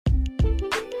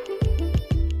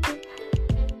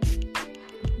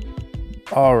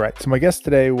All right. So my guest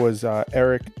today was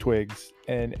Eric Twiggs,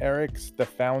 and Eric's the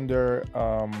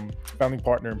founding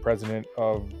partner and president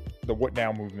of the What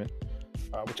Now movement,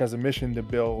 which has a mission to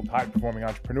build high-performing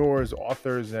entrepreneurs,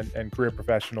 authors, and career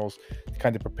professionals to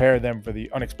kind of prepare them for the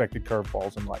unexpected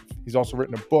curveballs in life. He's also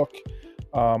written a book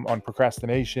on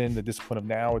procrastination, The Discipline of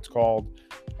Now, it's called.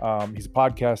 He's a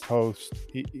podcast host.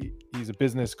 He's a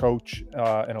business coach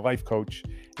and a life coach.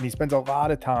 And he spends a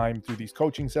lot of time through these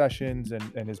coaching sessions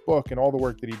and his book and all the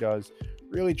work that he does,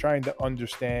 really trying to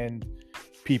understand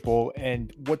people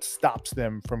and what stops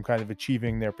them from kind of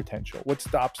achieving their potential, what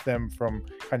stops them from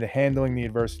kind of handling the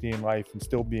adversity in life and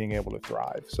still being able to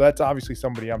thrive. So that's obviously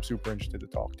somebody I'm super interested to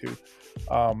talk to.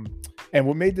 And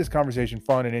what made this conversation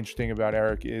fun and interesting about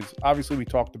Eric is obviously we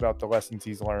talked about the lessons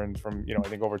he's learned from, I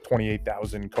think over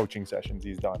 28,000 coaching sessions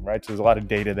he's done, right? So there's a lot of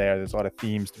data there. There's a lot of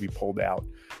themes to be pulled out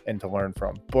and to learn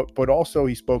from. But also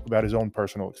he spoke about his own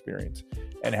personal experience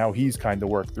and how he's kind of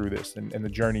worked through this and the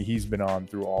journey he's been on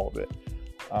through all of it.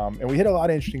 And we hit a lot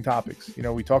of interesting topics.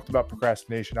 We talked about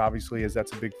procrastination, obviously, as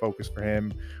that's a big focus for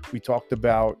him. We talked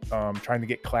about trying to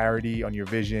get clarity on your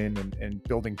vision and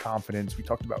building confidence. We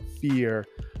talked about fear.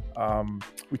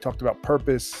 We talked about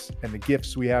purpose and the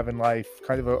gifts we have in life,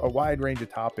 kind of a wide range of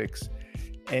topics.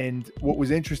 And what was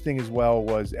interesting as well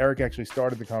was Eric actually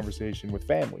started the conversation with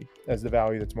family as the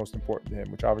value that's most important to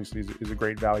him, which obviously is a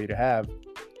great value to have.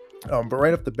 But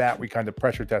right off the bat, we kind of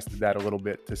pressure tested that a little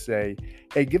bit to say,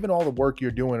 hey, given all the work you're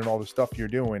doing and all the stuff you're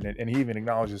doing, and he even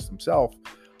acknowledges himself,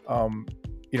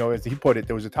 as he put it,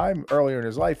 there was a time earlier in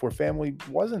his life where family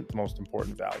wasn't the most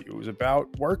important value. It was about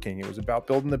working. It was about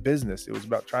building the business. It was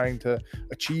about trying to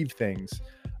achieve things.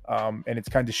 And it's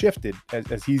kind of shifted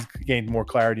as he's gained more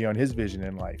clarity on his vision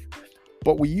in life.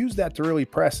 But we use that to really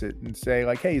press it and say,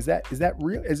 like, hey, is that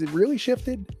real? Is it really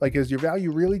shifted? Like, has your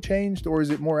value really changed, or is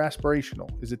it more aspirational?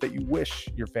 Is it that you wish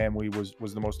your family was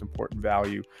the most important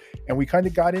value? And we kind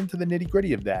of got into the nitty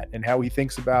gritty of that and how he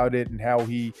thinks about it and how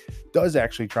he does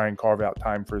actually try and carve out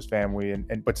time for his family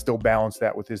but still balance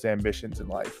that with his ambitions in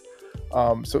life.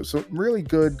 So really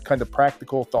good kind of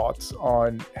practical thoughts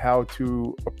on how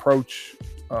to approach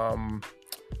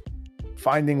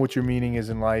finding what your meaning is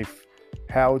in life,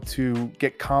 how to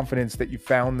get confidence that you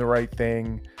found the right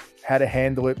thing, how to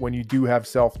handle it when you do have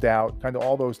self-doubt, kind of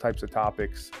all those types of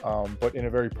topics, but in a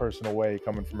very personal way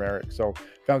coming from Eric. So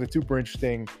found it super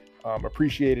interesting.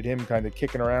 Appreciated him kind of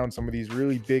kicking around some of these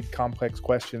really big, complex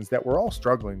questions that we're all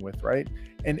struggling with, right?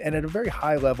 And at a very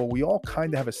high level, we all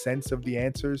kind of have a sense of the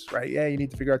answers, right? Yeah, you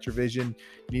need to figure out your vision.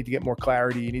 You need to get more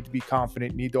clarity. You need to be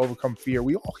confident. You need to overcome fear.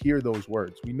 We all hear those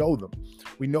words. We know them.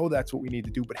 We know that's what we need to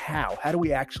do, but how? How do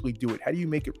we actually do it? How do you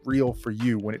make it real for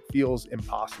you when it feels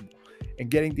impossible?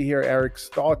 And getting to hear Eric's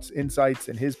thoughts, insights,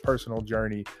 and his personal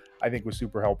journey, I think was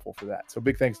super helpful for that. So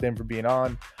big thanks to him for being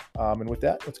on. And with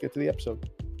that, let's get to the episode.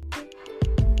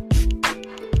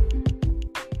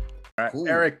 All right, cool.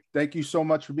 Eric, thank you so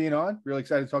much for being on. Really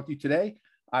excited to talk to you today.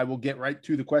 I will get right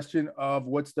to the question of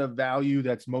what's the value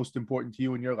that's most important to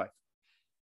you in your life?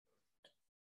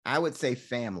 I would say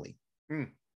family.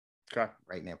 Okay.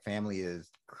 Right now, family is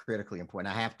critically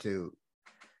important. I have to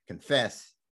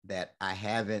confess that I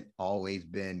haven't always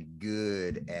been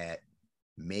good at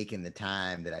making the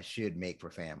time that I should make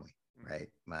for family, right?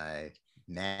 My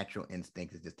natural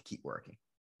instinct is just to keep working.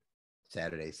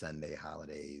 Saturday, Sunday,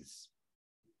 holidays.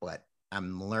 But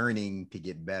I'm learning to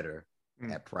get better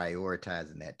at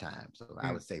prioritizing that time. So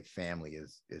I would say family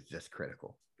is just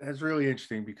critical. That's really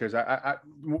interesting because I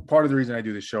part of the reason I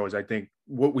do this show is I think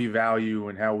what we value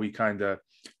and how we kind of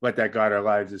let that guide our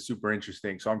lives is super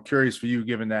interesting. So I'm curious for you,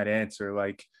 given that answer,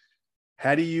 like,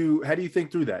 how do you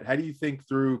think through that? How do you think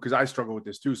through, because I struggle with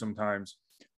this too sometimes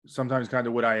kind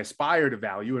of what I aspire to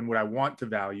value and what I want to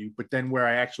value, but then where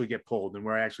I actually get pulled and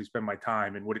where I actually spend my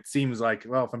time and what it seems like,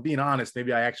 well, if I'm being honest,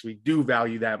 maybe I actually do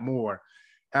value that more.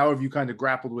 How have you kind of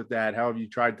grappled with that? How have you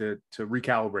tried to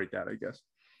recalibrate that, I guess?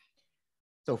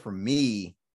 So for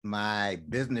me, my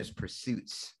business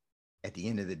pursuits, at the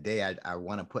end of the day, I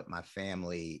want to put my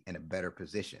family in a better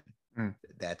position.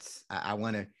 I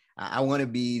want to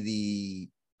be the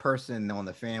person on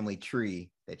the family tree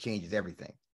that changes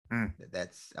everything. I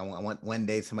want one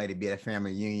day somebody to be at a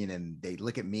family reunion and they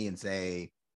look at me and say,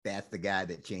 that's the guy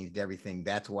that changed everything.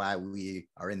 That's why we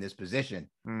are in this position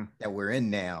that we're in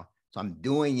now. So I'm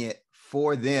doing it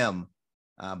for them.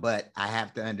 But I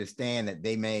have to understand that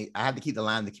I have to keep the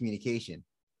line of the communication.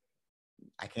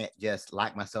 I can't just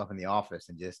lock myself in the office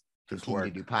and just continue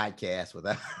to do podcasts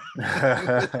without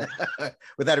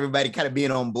without everybody kind of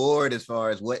being on board as far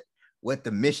as what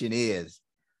the mission is.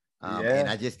 And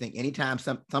I just think anytime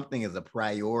something is a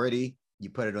priority,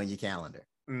 you put it on your calendar.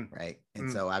 right?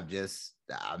 And so I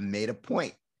made a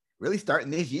point, really starting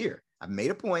this year, I've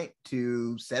made a point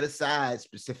to set aside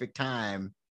specific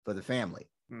time for the family,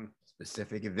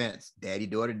 specific events. Daddy,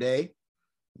 daughter day,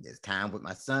 there's time with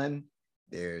my son,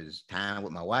 there's time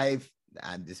with my wife.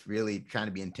 I'm just really trying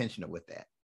to be intentional with that.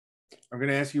 I'm going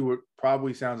to ask you what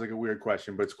probably sounds like a weird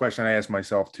question, but it's a question I ask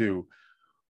myself too.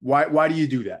 Why do you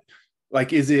do that?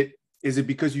 Like, is it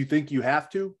because you think you have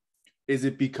to? Is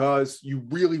it because you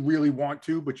really, really want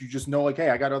to, but you just know, like, hey,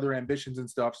 I got other ambitions and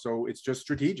stuff, so it's just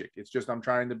strategic. It's just I'm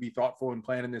trying to be thoughtful and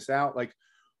planning this out. Like,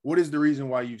 what is the reason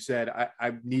why you've said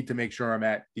I need to make sure I'm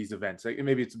at these events? Like,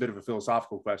 maybe it's a bit of a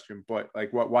philosophical question, but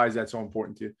like, why is that so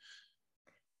important to you?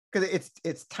 Because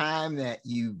it's time that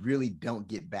you really don't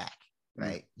get back,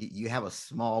 right? You have a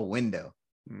small window,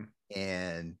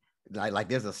 and like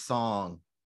there's a song,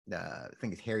 I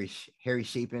think it's Harry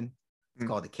Chapin. It's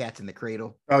called "The Cat's in the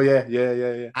Cradle." Oh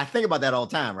yeah. I think about that all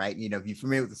the time, right? You know, if you're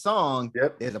familiar with the song,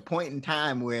 yep. There's a point in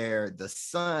time where the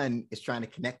son is trying to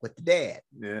connect with the dad.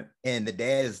 Yeah. And the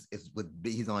dad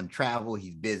he's on travel,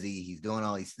 he's busy, he's doing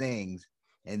all these things.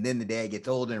 And then the dad gets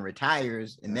older and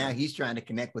retires. And now he's trying to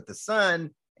connect with the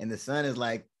son. And the son is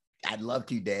like, I'd love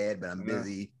to, Dad, but I'm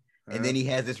busy. And then he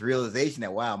has this realization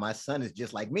that, wow, my son is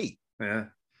just like me. Yeah.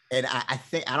 And I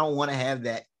think I don't want to have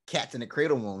that cats in the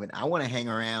cradle moment. I want to hang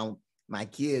around my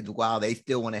kids while they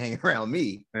still want to hang around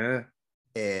me. Yeah.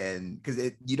 And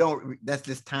because that's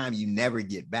this time you never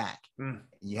get back.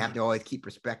 You have to always keep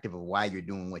perspective of why you're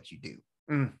doing what you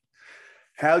do.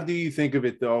 How do you think of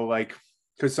it though? Like,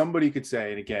 because somebody could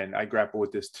say, and again, I grapple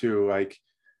with this too, like,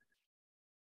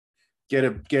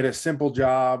 get a simple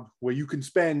job where you can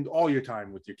spend all your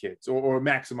time with your kids or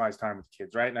maximize time with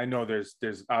kids, right? And I know there's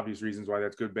obvious reasons why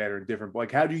that's good, bad, or indifferent, but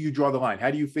like, how do you draw the line?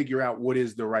 How do you figure out what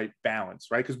is the right balance,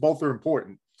 right? Because both are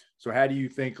important. So how do you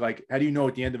think, like, how do you know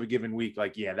at the end of a given week,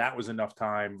 like, yeah, that was enough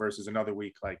time versus another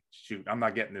week, like, shoot, I'm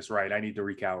not getting this right, I need to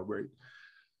recalibrate?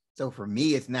 So for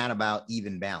me, it's not about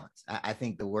even balance. I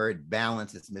think the word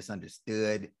balance is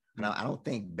misunderstood. I don't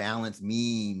think balance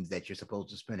means that you're supposed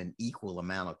to spend an equal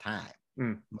amount of time.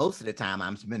 Most of the time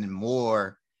I'm spending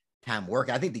more time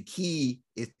working. I think the key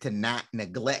is to not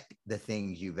neglect the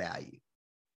things you value,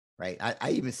 right? I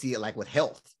even see it like with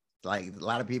health. Like a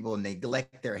lot of people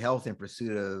neglect their health in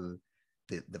pursuit of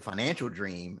the financial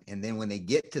dream. And then when they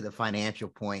get to the financial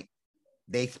point,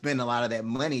 they spend a lot of that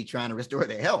money trying to restore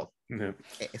their health.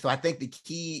 So I think the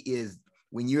key is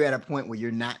when you're at a point where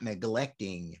you're not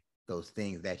neglecting those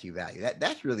things that you value.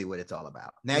 That's really what it's all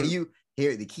about. Now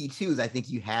here, the key too is I think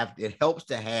it helps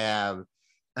to have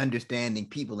understanding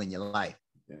people in your life.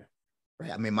 Yeah.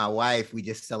 Right. I mean, my wife, we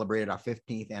just celebrated our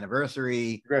 15th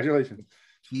anniversary. Congratulations.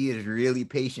 She is really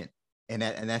patient. And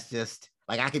that's just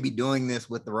like, I could be doing this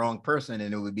with the wrong person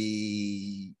and it would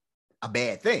be a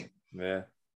bad thing. Yeah.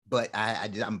 But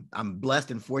I'm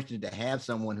blessed and fortunate to have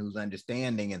someone who's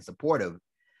understanding and supportive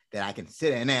that I can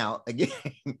sit in. Now, again,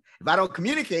 if I don't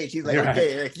communicate, she's like,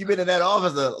 okay, Eric, you've been in that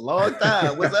office a long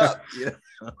time. What's up? You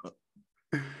know?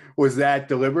 Was that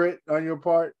deliberate on your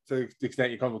part to the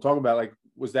extent you're comfortable talking about? Like,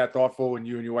 was that thoughtful when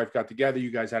you and your wife got together?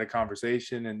 You guys had a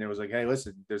conversation and there was like, hey,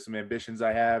 listen, there's some ambitions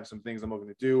I have, some things I'm looking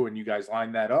to do, and you guys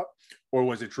lined that up? Or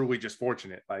was it truly just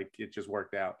fortunate? Like, it just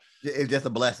worked out? It's just a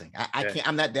blessing. I can't,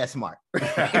 I'm not that smart.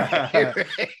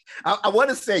 I want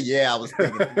to say, yeah, I was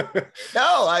thinking.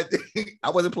 No, I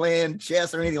wasn't playing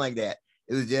chess or anything like that.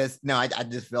 It was just, no, I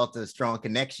just felt a strong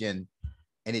connection.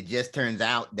 And it just turns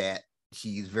out that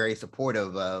she's very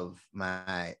supportive of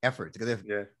my efforts, because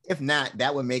if not,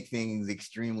 that would make things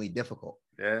extremely difficult.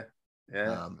 So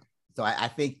I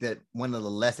think that one of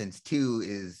the lessons too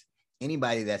is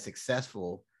anybody that's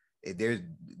successful,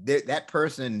 that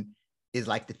person is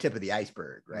like the tip of the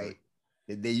iceberg, right?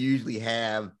 They usually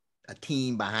have a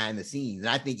team behind the scenes, and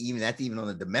I think that's even on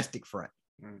the domestic front.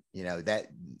 You know, that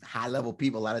high level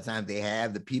people, a lot of times they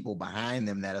have the people behind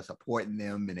them that are supporting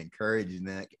them and encouraging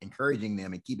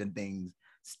them and keeping things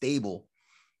stable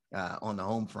on the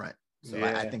home front. So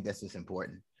I think that's just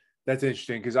important. That's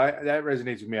interesting, because that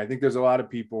resonates with me. I think there's a lot of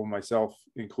people, myself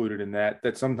included in that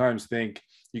sometimes think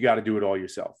you got to do it all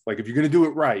yourself. Like, if you're going to do it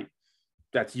right,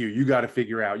 that's you got to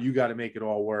figure out, you got to make it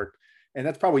all work. And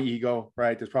that's probably ego,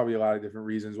 right? There's probably a lot of different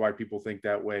reasons why people think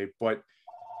that way, but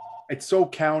it's so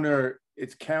counterproductive,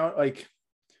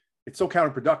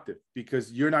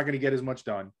 because you're not going to get as much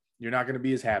done. You're not going to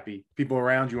be as happy. People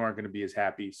around you aren't going to be as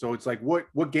happy. So it's like,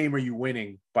 what game are you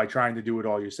winning by trying to do it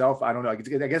all yourself? I don't know. I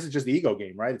guess it's just the ego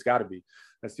game, right? It's got to be.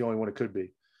 That's the only one it could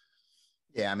be.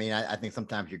 Yeah, I mean, I think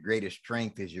sometimes your greatest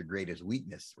strength is your greatest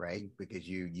weakness, right? Because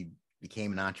you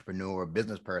became an entrepreneur or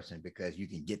business person because you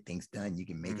can get things done. You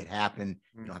can make it happen.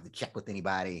 You don't have to check with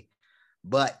anybody.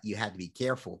 but you have to be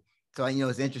careful. So,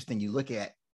 it's interesting. You look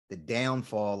at the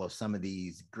downfall of some of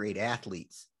these great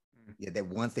athletes, that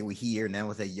once they were here,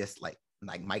 now they just like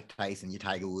Mike Tyson, your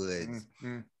Tiger Woods.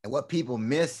 And what people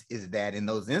miss is that in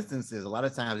those instances, a lot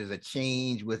of times there's a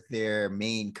change with their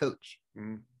main coach,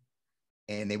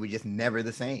 and they were just never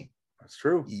the same. That's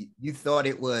true. You thought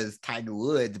it was Tiger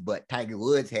Woods, but Tiger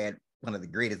Woods had one of the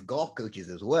greatest golf coaches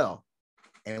as well.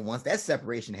 And once that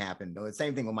separation happened, the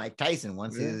same thing with Mike Tyson.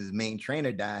 Once his main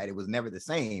trainer died, it was never the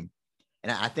same.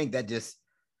 And I think that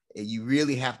you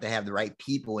really have to have the right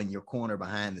people in your corner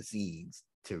behind the scenes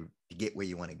to get where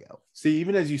you want to go. See,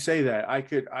 even as you say that, I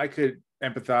could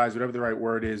empathize, whatever the right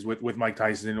word is, with Mike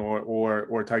Tyson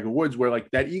or Tiger Woods, where like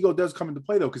that ego does come into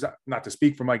play though. Cause not to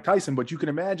speak for Mike Tyson, but you can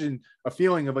imagine a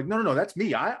feeling of like, no, that's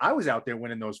me. I was out there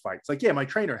winning those fights. Like, yeah, my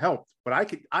trainer helped, but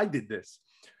I did this.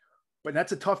 But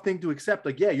that's a tough thing to accept.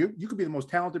 Like, yeah, you could be the most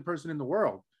talented person in the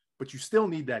world, but you still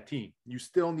need that team. You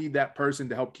still need that person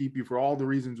to help keep you for all the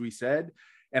reasons we said.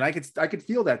 And I could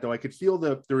feel that though. I could feel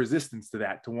the resistance to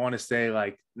that, to want to say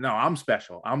like, no, I'm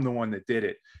special. I'm the one that did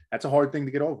it. That's a hard thing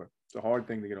to get over. It's a hard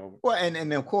thing to get over. Well,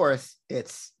 and of course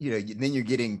it's, then you're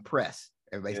getting press.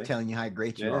 Everybody's telling you how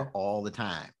great you are all the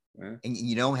time. Yeah. And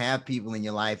you don't have people in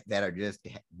your life that are just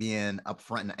being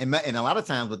upfront. And a lot of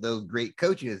times with those great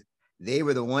coaches, they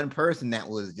were the one person that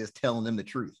was just telling them the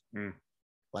truth.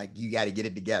 Like, you got to get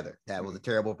it together. That was a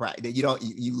terrible practice.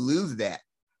 You lose that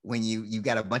when you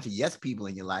got a bunch of yes people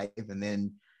in your life, and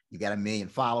then you got 1 million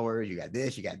followers, you got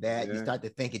this, you got that. You start to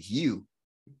think it's you,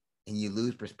 and you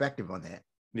lose perspective on that.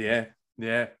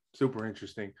 Yeah. Super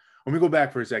interesting. Let me go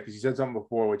back for a second, because you said something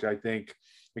before, which I think,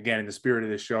 again, in the spirit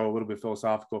of this show, a little bit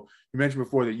philosophical. You mentioned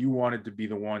before that you wanted to be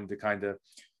the one to kind of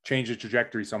change the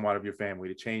trajectory somewhat of your family,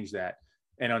 to change that.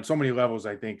 And on so many levels,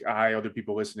 I think other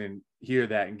people listening hear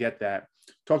that and get that.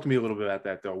 Talk to me a little bit about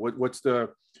that, though.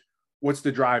 What's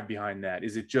the drive behind that?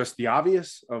 Is it just the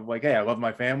obvious of like, hey, I love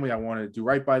my family, I want to do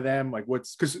right by them? Like,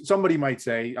 because somebody might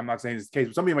say, I'm not saying it's the case,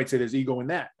 but somebody might say there's ego in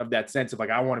that, of that sense of like,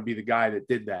 I want to be the guy that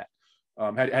did that.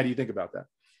 How do you think about that?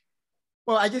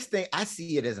 Well, I just think I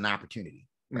see it as an opportunity,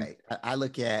 right? I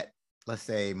look at, let's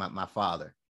say, my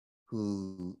father,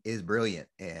 who is brilliant,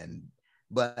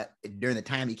 but during the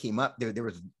time he came up, you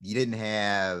didn't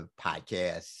have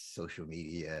podcasts, social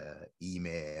media,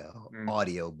 email,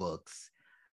 audio books,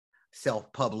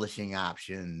 self-publishing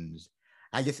options.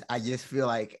 I just feel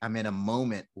like I'm in a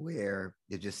moment where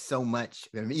there's just so much,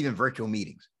 even virtual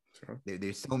meetings. Sure.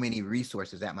 There's so many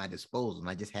resources at my disposal, and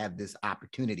I just have this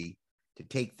opportunity to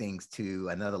take things to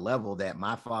another level that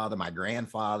my father, my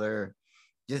grandfather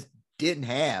just didn't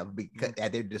have, because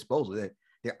at their disposal,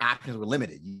 their options were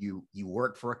limited. You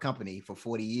worked for a company for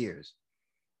 40 years.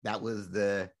 That was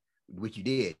what you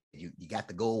did. You got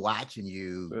the gold watch and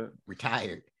you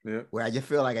retired. Yeah. Where I just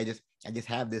feel like I just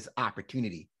have this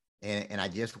opportunity, and I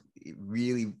just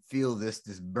really feel this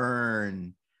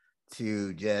burn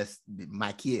to just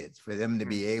my kids, for them to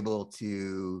be able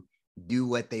to do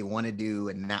what they want to do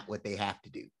and not what they have to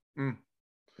do.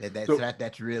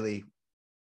 That's really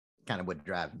kind of what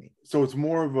drives me. So it's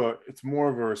more of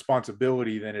a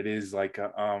responsibility than it is like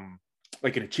an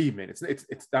achievement.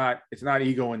 It's not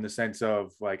ego in the sense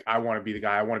of like, I want to be the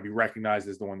guy, I want to be recognized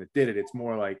as the one that did it. It's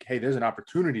more like, hey, there's an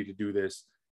opportunity to do this.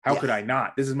 How could I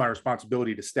not? This is my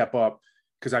responsibility to step up,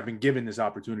 because I've been given this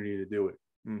opportunity to do it.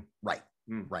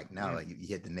 Right now, you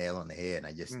hit the nail on the head.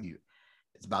 And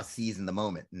it's about seizing the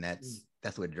moment, and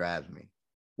that's what drives me.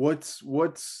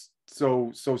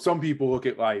 So some people look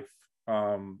at life.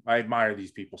 I admire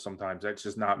these people sometimes. That's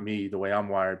just not me, the way I'm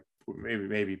wired.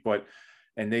 Maybe, but.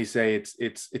 And they say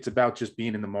it's about just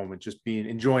being in the moment, just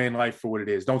enjoying life for what it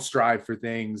is. Don't strive for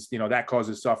things, that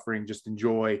causes suffering. Just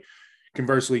enjoy.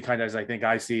 Conversely, kind of as I think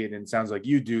I see it, and it sounds like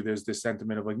you do, there's this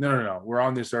sentiment of like, no, we're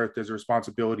on this earth. There's a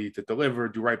responsibility to deliver,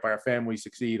 do right by our family,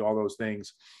 succeed, all those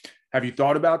things. Have you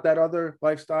thought about that other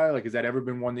lifestyle? Like, has that ever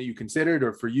been one that you considered,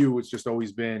 or for you, it's just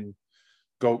always been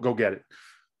go get it?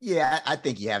 Yeah, I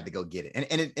think you have to go get it.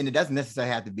 And it doesn't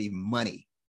necessarily have to be money.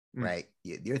 Right.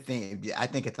 Your thing, I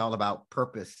think it's all about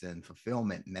purpose and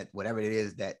fulfillment, and that whatever it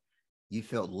is that you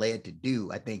felt led to do,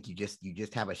 I think you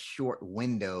just have a short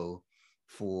window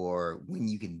for when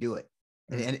you can do it.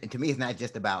 And to me, it's not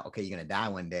just about, okay, you're going to die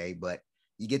one day, but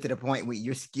you get to the point where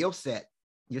your skills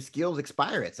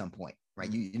expire at some point, right?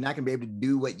 You're not going to be able to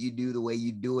do what you do the way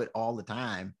you do it all the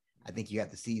time. I think you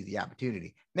have to seize the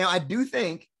opportunity. Now, I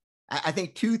think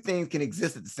two things can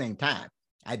exist at the same time.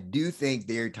 I do think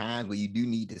there are times where you do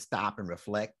need to stop and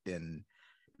reflect and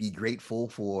be grateful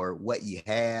for what you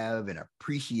have and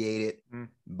appreciate it.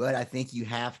 But I think you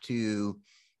have to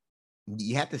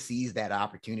seize that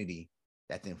opportunity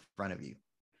that's in front of you.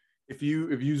 if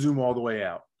you zoom all the way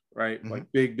out, right? Mm-hmm.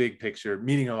 Like big picture,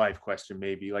 meaning of life question,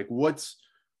 maybe, like what's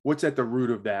at the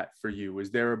root of that for you?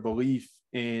 Is there a belief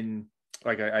in,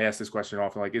 like I ask this question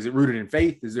often, like, is it rooted in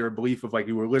faith? Is there a belief of like,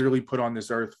 you were literally put on this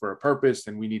earth for a purpose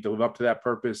and we need to live up to that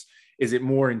purpose? Is it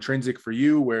more intrinsic for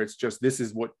you where it's just, this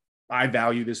is what I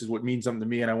value, this is what means something to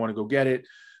me and I want to go get it?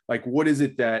 Like, what is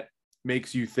it that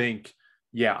makes you think,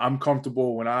 yeah, I'm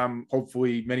comfortable when I'm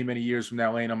hopefully many years from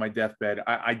now laying on my deathbed,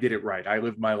 I did it right. I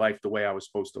lived my life the way I was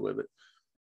supposed to live it.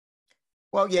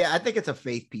 Well, yeah, I think it's a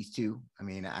faith piece too. I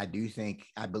mean, I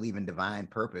believe in divine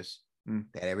purpose,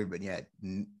 that everybody,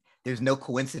 there's no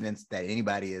coincidence that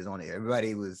anybody is on it.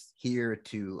 Everybody was here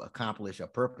to accomplish a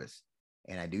purpose.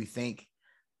 And I do think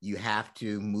you have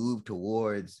to move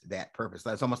towards that purpose.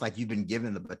 It's almost like you've been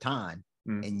given the baton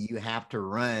and you have to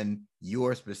run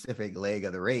your specific leg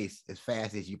of the race as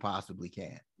fast as you possibly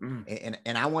can.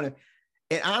 And I want to,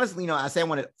 and honestly, I say I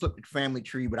want to flip the family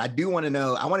tree, but I do want to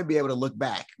know, I want to be able to look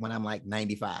back when I'm like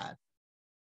 95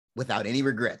 without any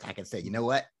regrets. I can say, you know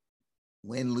what?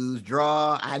 Win, lose,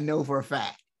 draw. I know for a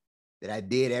fact that I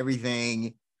did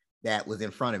everything that was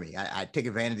in front of me. I took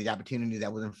advantage of the opportunity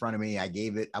that was in front of me. I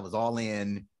gave it, I was all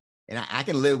in, and I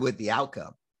can live with the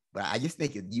outcome. But I just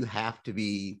think you have to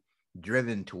be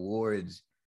driven towards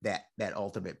that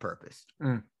ultimate purpose.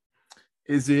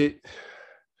 Is it,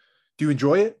 do you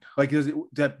enjoy it? Like, is it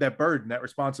that burden, that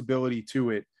responsibility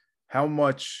to it? How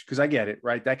much, because I get it,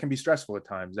 right? That can be stressful at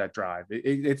times, that drive.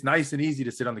 It's nice and easy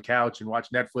to sit on the couch and watch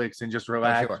Netflix and just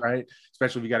relax, sure. Right?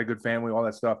 Especially if you got a good family, all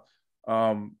that stuff.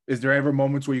 Is there ever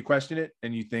moments where you question it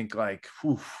and you think like,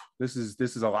 this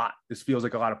is a lot. This feels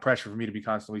like a lot of pressure for me to be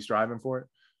constantly striving for it?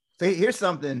 So here's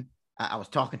something. I was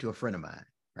talking to a friend of mine,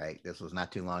 right? This was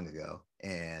not too long ago.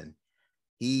 And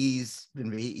he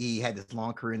had this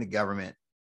long career in the government.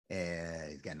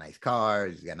 And he's got nice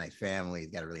cars, he's got a nice family, he's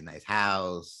got a really nice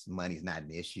house, money's not an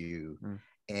issue.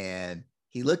 And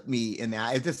he looked me in the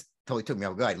eye, it just totally took me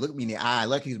off guard. He looked me in the eye,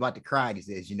 like he was about to cry. And he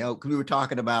says, because we were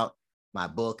talking about my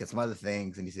book and some other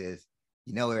things. And he says,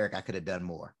 Eric, I could have done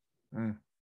more.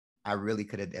 I really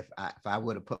could have, if I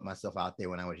would have put myself out there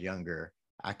when I was younger,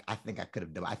 I think I could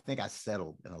have done. I think I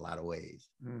settled in a lot of ways.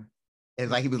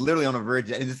 It's like he was literally on the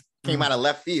verge, and it just came out of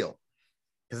left field.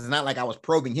 Because it's not like I was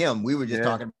probing him. We were just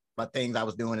talking about things I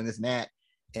was doing and this and that.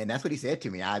 And that's what he said to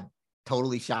me. I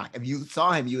totally shocked. If you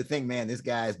saw him, you would think, man, this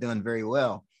guy is doing very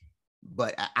well.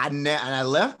 But I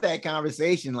left that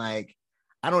conversation like,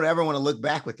 I don't ever want to look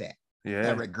back with that.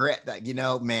 I regret that,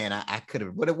 man, I could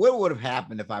have, what would have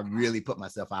happened if I really put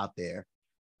myself out there?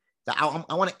 So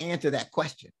I want to answer that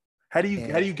question. How do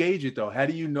you gauge it though? How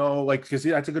do you know, like, because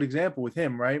that's a good example with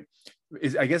him, right?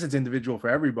 I guess it's individual for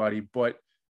everybody, but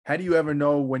how do you ever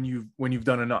know when you've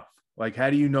done enough? Like, how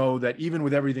do you know that even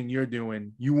with everything you're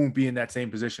doing, you won't be in that same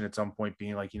position at some point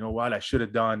being like, you know what, I should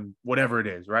have done whatever it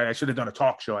is, right? I should have done a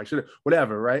talk show. I should have,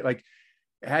 whatever, right? Like,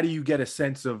 how do you get a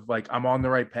sense of like, I'm on the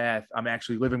right path. I'm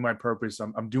actually living my purpose.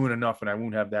 I'm doing enough and I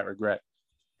won't have that regret.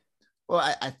 Well,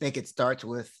 I think it starts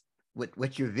with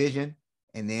what's your vision.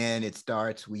 And then it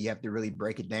starts, we have to really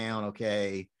break it down.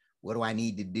 Okay, what do I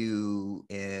need to do?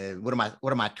 And what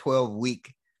are my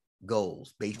 12-week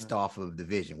goals based off of the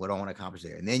vision? What do I want to accomplish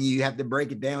there? And then you have to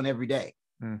break it down every day,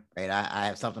 right? I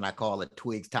have something I call a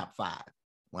Twigs Top 5.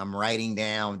 When I'm writing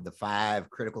down the 5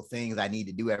 critical things I need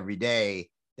to do every day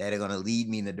that are going to lead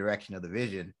me in the direction of the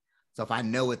vision. So if I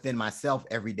know within myself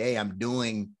every day I'm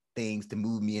doing things to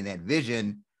move me in that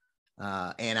vision,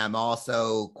 and I'm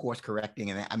also course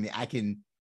correcting, and I can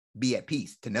be at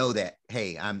peace to know that,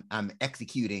 hey, I'm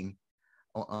executing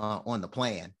on the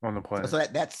plan. So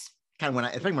that's kind of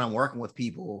especially when I'm working with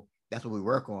people, that's what we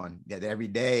work on. That every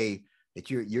day that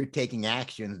you're taking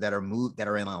actions that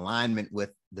are in alignment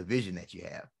with the vision that you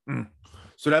have.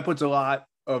 So that puts a lot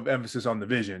of emphasis on the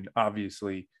vision,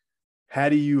 obviously. How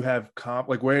do you have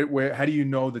where how do you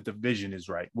know that the vision is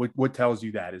right? What tells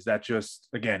you that? Is that just,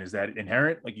 again, is that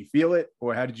inherent? Like you feel it?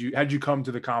 Or how did you come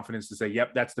to the confidence to say,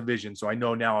 yep, that's the vision. So I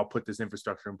know now I'll put this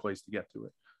infrastructure in place to get to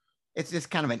it. It's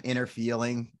just kind of an inner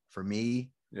feeling for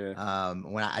me. Yeah.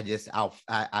 When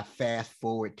I fast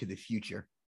forward to the future,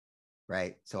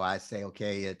 right? So I say,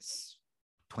 okay, it's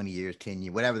 20 years, 10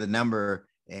 years, whatever the number.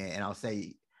 And I'll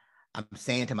say, I'm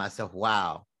saying to myself,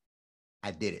 wow, I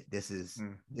did it. This is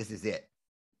it.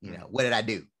 What did I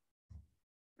do?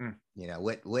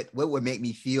 What would make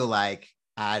me feel like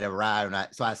I'd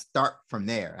arrived? So I start from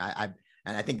there.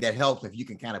 And I think that helps if you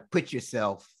can kind of put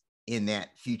yourself in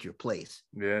that future place.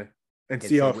 Yeah. And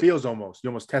see how it feels almost. You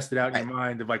almost test it out in your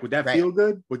mind of like, would that feel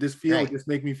good? Would this feel, would this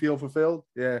make me feel fulfilled?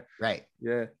 Yeah. Right.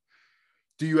 Yeah.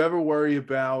 Do you ever worry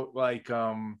about like,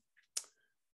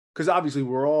 because because obviously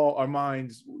we're all, our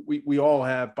minds, we all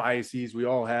have biases, we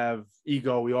all have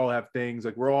ego, we all have things,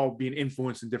 like we're all being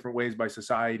influenced in different ways by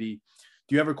society.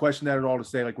 Do you ever question that at all, to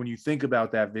say, like, when you think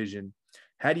about that vision,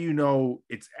 how do you know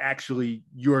it's actually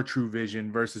your true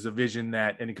vision versus a vision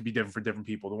that, and it could be different for different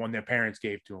people, the one their parents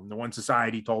gave to them, the one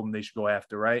society told them they should go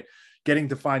after, right? Getting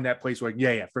to find that place where,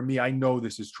 yeah, for me, I know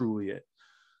this is truly it.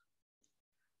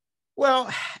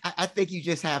 Well, I think you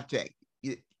just have to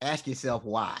ask yourself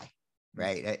why,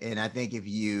 right? And I think if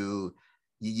you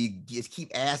just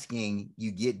keep asking,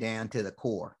 you get down to the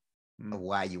core of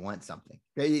why you want something.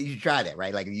 You try that,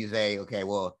 right? Like if you say, okay,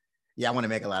 well, yeah, I want to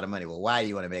make a lot of money. Well, why do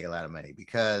you want to make a lot of money?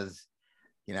 Because,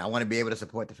 I want to be able to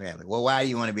support the family. Well, why do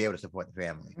you want to be able to support the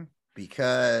family?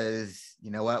 Because,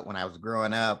 you know what, when I was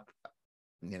growing up,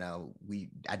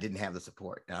 I didn't have the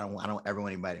support. And I don't ever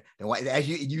want anybody. As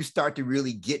you start to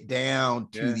really get down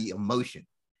to the emotion.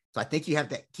 So I think you have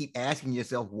to keep asking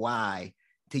yourself why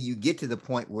till you get to the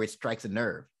point where it strikes a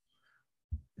nerve.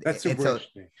 That's super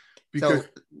interesting. Because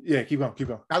keep going.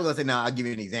 I was gonna say, no, I'll give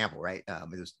you an example, right?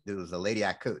 There was a lady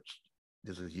I coached.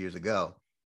 This was years ago,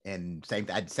 and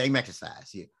same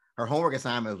exercise. Her homework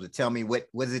assignment was to tell me what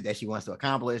is it that she wants to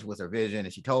accomplish, what's her vision,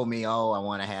 and she told me, "Oh, I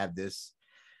want to have this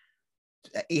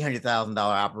 $800,000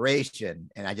 operation,"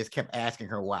 and I just kept asking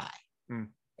her why.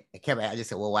 I just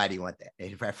said, "Well, why do you want that?"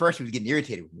 And at first, she was getting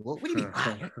irritated. Well, what do you mean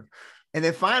why? And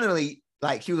then finally,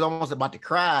 like she was almost about to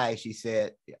cry, she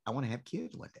said, "I want to have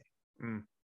kids one day."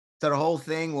 So the whole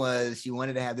thing was she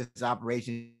wanted to have this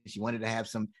operation. She wanted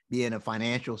to be in a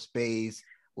financial space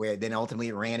where then ultimately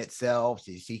it ran itself.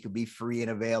 She could be free and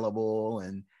available.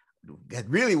 And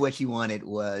really what she wanted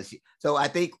was, so I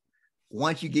think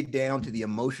once you get down to the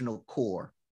emotional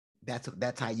core,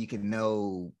 that's how you can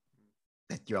know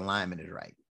that your alignment is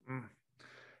right.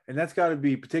 And that's got to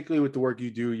be, particularly with the work you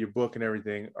do, your book and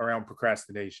everything around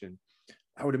procrastination.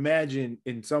 I would imagine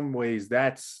in some ways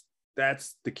that's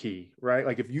the key, right?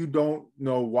 Like if you don't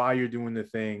know why you're doing the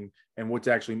thing and what's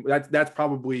actually, that's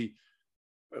probably,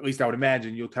 at least I would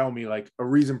imagine, you'll tell me like a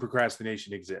reason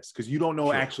procrastination exists, because you don't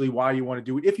know actually why you want to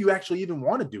do it, if you actually even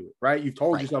want to do it, right? You've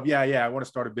told yourself, yeah, I want to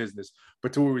start a business.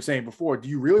 But to what we were saying before, do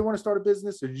you really want to start a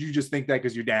business, or did you just think that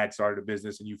because your dad started a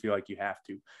business and you feel like you have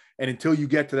to? And until you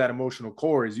get to that emotional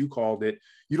core, as you called it,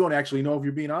 you don't actually know if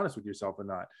you're being honest with yourself or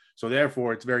not. So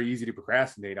therefore, it's very easy to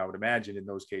procrastinate, I would imagine, in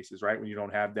those cases, right? When you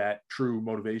don't have that true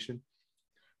motivation.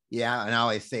 Yeah, and I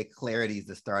always say clarity is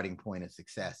the starting point of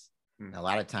success. A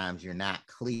lot of times you're not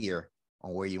clear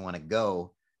on where you want to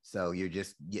go. So you're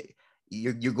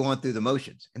going through the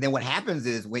motions. And then what happens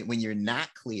is when you're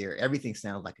not clear, everything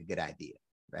sounds like a good idea,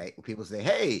 right? When people say,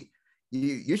 hey,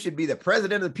 you should be the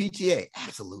president of the PTA.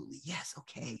 Absolutely. Yes.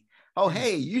 Okay. Oh,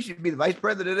 hey, you should be the vice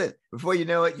president of it. Before you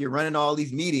know it, you're running all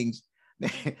these meetings.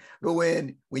 But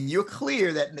when you're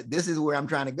clear that this is where I'm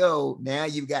trying to go, now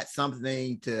you've got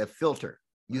something to filter,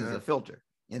 use as a filter,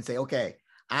 and say, okay,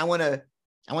 I want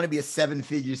to be a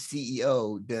 7-figure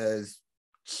CEO. Does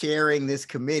chairing this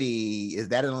committee, is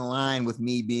that in line with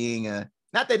me being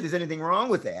not that there's anything wrong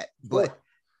with that, but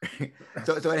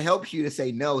so it helps you to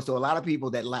say no. So a lot of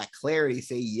people that lack clarity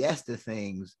say yes to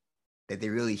things that they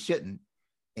really shouldn't.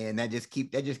 And that just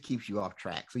keeps you off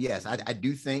track. So yes, I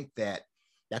do think that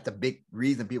that's a big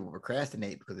reason people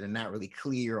procrastinate, because they're not really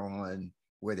clear on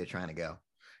where they're trying to go.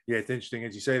 Yeah, it's interesting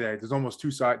as you say that. There's almost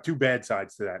two bad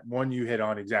sides to that. One you hit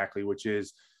on exactly, which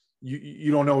is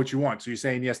you don't know what you want. So you're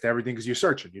saying yes to everything because you're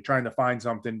searching. You're trying to find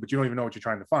something, but you don't even know what you're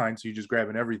trying to find. So you're just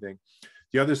grabbing everything.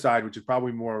 The other side, which is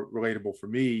probably more relatable for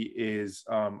me, is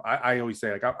I always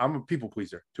say, like, I'm a people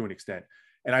pleaser to an extent.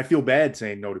 And I feel bad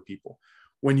saying no to people.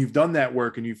 When you've done that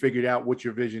work and you figured out what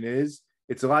your vision is,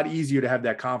 it's a lot easier to have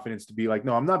that confidence to be like,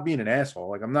 no, I'm not being an asshole.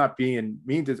 Like, I'm not being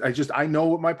mean to, I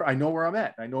know I know where I'm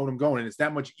at. I know what I'm going. And it's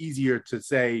that much easier to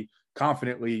say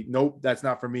confidently, nope, that's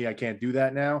not for me. I can't do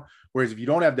that now. Whereas if you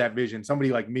don't have that vision,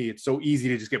 somebody like me, it's so easy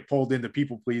to just get pulled into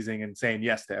people pleasing and saying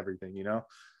yes to everything, you know?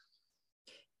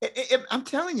 I'm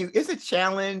telling you, it's a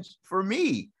challenge for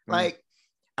me. Like,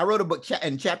 I wrote a book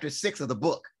in chapter 6 of the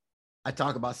book. I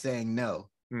talk about saying no.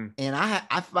 And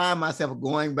I find myself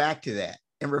going back to that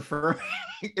and referring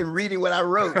and reading what I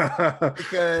wrote,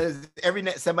 because every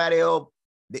night somebody else,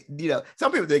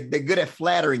 some people, they're good at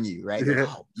flattering you, right? Yeah.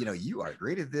 Oh, you are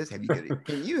great at this. Can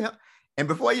you help? And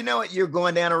before you know it, you're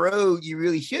going down a road you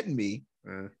really shouldn't be.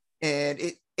 And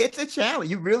it's a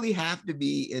challenge. You really have to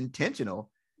be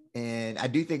intentional. And I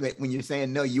do think that when you're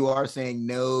saying no, you are saying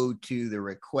no to the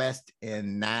request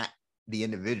and not the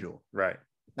individual. Right.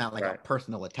 It's not like a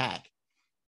personal attack.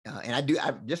 And I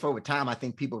just over time, I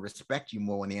think people respect you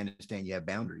more when they understand you have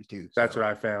boundaries too. So. That's what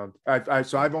I found.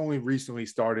 So I've only recently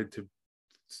started to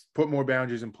put more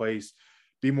boundaries in place,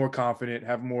 be more confident,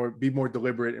 be more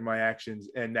deliberate in my actions.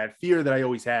 And that fear that I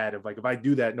always had of like, if I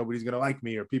do that, nobody's going to like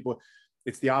me or people,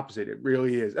 it's the opposite. It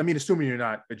really is. I mean, assuming you're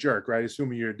not a jerk, right?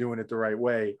 Assuming you're doing it the right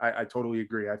way. I totally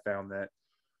agree. I found that.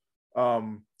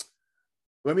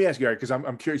 Let me ask you, Eric, because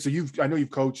I'm curious. So I know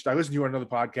you've coached. I listened to you on another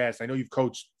podcast. I know you've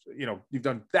coached, you've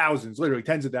done thousands, literally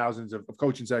tens of thousands of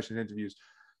coaching session interviews.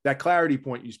 That clarity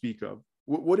point you speak of,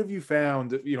 what have you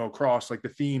found, across like the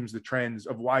themes, the trends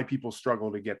of why people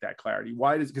struggle to get that clarity?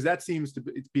 Because that seems to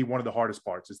be one of the hardest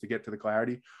parts, is to get to the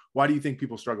clarity. Why do you think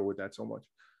people struggle with that so much?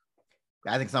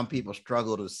 I think some people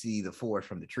struggle to see the forest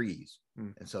from the trees.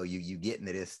 And so you get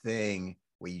into this thing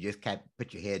where you just can't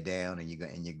put your head down and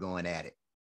you're going at it.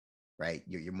 Right.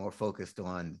 You're more focused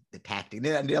on the tactic.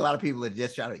 There are a lot of people that they're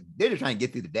just trying to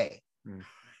get through the day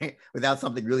without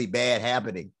something really bad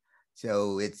happening.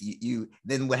 So it's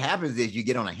then what happens is you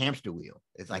get on a hamster wheel.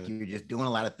 It's like you're just doing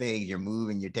a lot of things, you're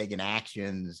moving, you're taking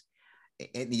actions.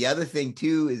 And the other thing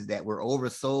too is that we're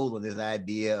oversold on this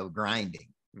idea of grinding.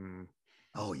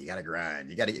 Oh, you gotta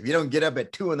grind. If you don't get up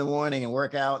at 2 a.m. and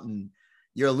work out, and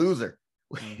you're a loser.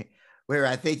 Where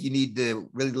I think you need to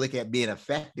really look at being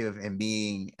effective and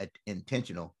being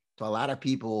intentional. So a lot of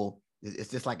people, it's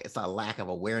just like, it's a lack of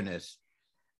awareness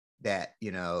that,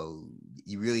 you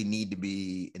really need to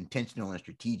be intentional and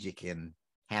strategic and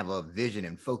have a vision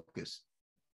and focus.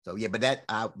 So yeah, but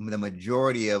the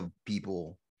majority of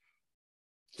people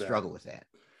struggle with that.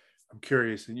 I'm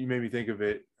curious, and you made me think of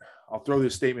it. I'll throw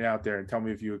this statement out there and tell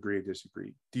me if you agree or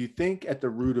disagree. Do you think at the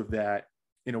root of that,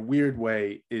 in a weird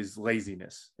way, is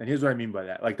laziness? And here's what I mean by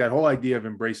that. Like that whole idea of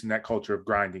embracing that culture of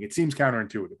grinding, it seems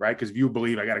counterintuitive, right? Because if you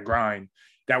believe I got to grind,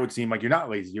 that would seem like you're not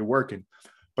lazy, you're working.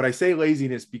 But I say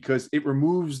laziness because it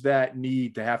removes that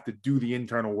need to have to do the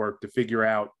internal work to figure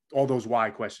out all those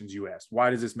why questions you asked. Why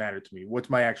does this matter to me? What's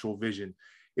my actual vision?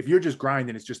 If you're just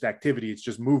grinding, it's just activity, it's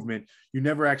just movement. You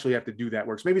never actually have to do that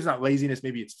work. So maybe it's not laziness,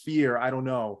 maybe it's fear. I don't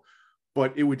know.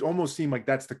 But it would almost seem like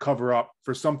that's the cover up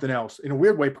for something else. In a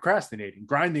weird way, procrastinating.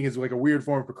 Grinding is like a weird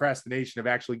form of procrastination of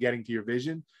actually getting to your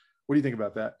vision. What do you think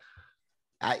about that?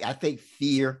 I think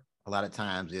fear a lot of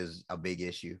times is a big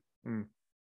issue,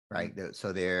 right?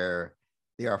 So they're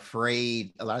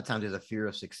afraid. A lot of times there's a fear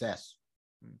of success.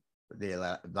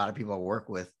 A lot of people I work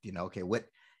with, okay, what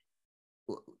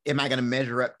am I going to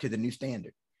measure up to the new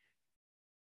standard?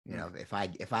 If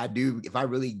I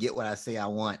really get what I say I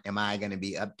want, am I going to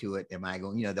be up to it? Am I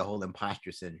going, the whole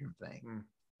imposter syndrome thing?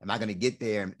 Am I going to get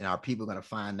there and are people going to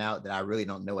find out that I really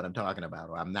don't know what I'm talking about,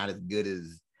 or I'm not as good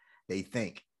as they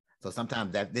think? So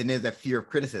sometimes then there's that fear of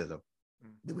criticism,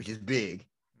 which is big.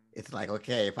 It's like,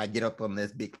 okay, if I get up on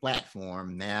this big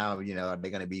platform now, they're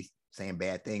going to be saying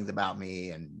bad things about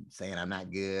me and saying I'm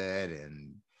not good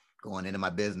and going into my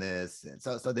business. And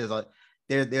so there's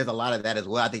a lot of that as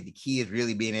well. I think the key is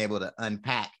really being able to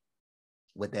unpack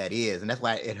what that is. And that's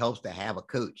why it helps to have a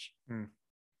coach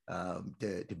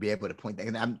to be able to point that.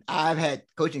 And I've had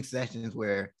coaching sessions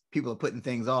where people are putting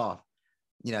things off,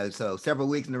 so several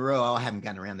weeks in a row, I haven't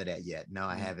gotten around to that yet. No,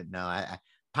 I haven't. No, I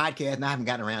podcast, and I haven't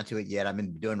gotten around to it yet. I've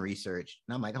been doing research.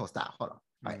 And I'm like, oh, stop, hold on.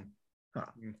 All right.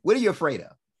 What are you afraid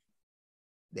of?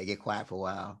 They get quiet for a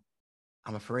while.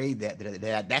 I'm afraid that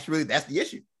that's the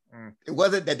issue. It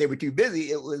wasn't that they were too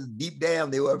busy. It was deep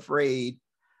down, they were afraid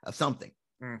of something.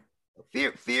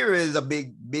 Fear is a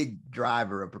big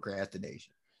driver of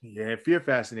procrastination. Yeah, fear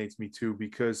fascinates me too,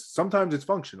 because sometimes it's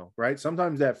functional, right?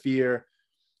 Sometimes that fear,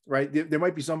 right? There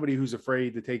might be somebody who's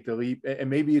afraid to take the leap, and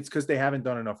maybe it's because they haven't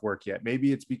done enough work yet.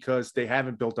 Maybe it's because they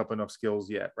haven't built up enough skills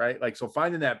yet, right? Like, so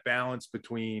finding that balance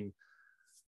between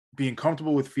being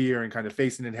comfortable with fear and kind of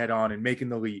facing it head on and making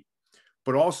the leap,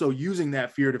 but also using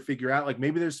that fear to figure out, like,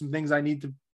 maybe there's some things I need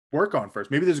to work on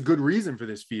first. Maybe there's a good reason for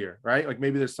this fear, right? Like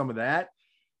maybe there's some of that.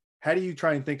 How do you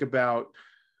try and think about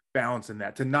balancing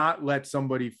that to not let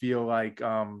somebody feel like,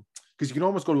 because you can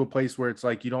almost go to a place where it's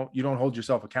like, you don't hold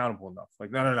yourself accountable enough. Like,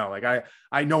 no. Like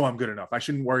I know I'm good enough. I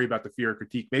shouldn't worry about the fear of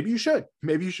critique. Maybe you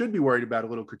should be worried about a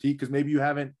little critique because maybe you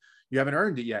haven't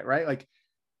earned it yet. Right. Like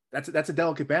that's a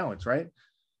delicate balance, right?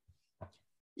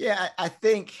 Yeah. I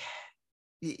think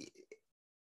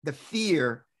the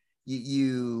fear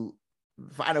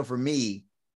I know for me,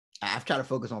 I've tried to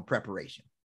focus on preparation,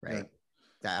 right?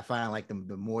 Yeah. I find like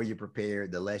the more you're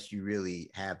prepared, the less you really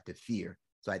have to fear.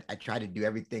 So I try to do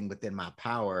everything within my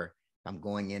power. If I'm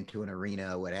going into an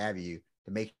arena or what have you,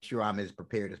 to make sure I'm as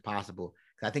prepared as possible.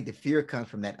 Because I think the fear comes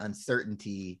from that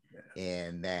uncertainty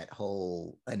and that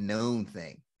whole unknown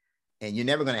thing. And you're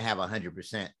never going to have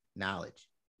 100% knowledge,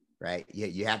 right?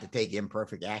 You have to take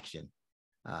imperfect action.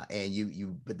 But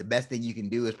the best thing you can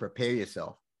do is prepare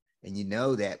yourself. And you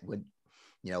know that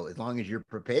as long as you're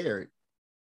prepared,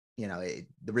 the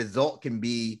result can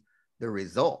be the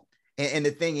result. And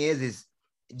the thing is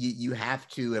you have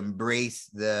to embrace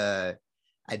the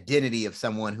identity of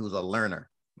someone who's a learner.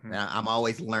 Mm-hmm. I'm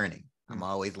always learning. I'm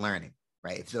always learning,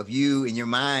 right? So if you, in your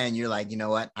mind, you're like, you know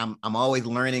what, I'm always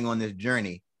learning on this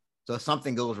journey. So if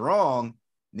something goes wrong,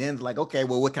 then it's like, okay,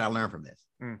 well, what can I learn from this?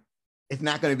 It's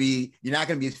not going to be, you're not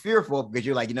going to be as fearful because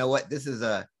you're like, you know what, this is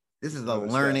a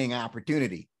learning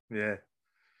opportunity. Yeah.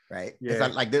 Right. Yeah.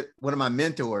 Like one of my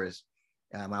mentors,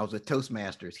 I was with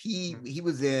Toastmasters. He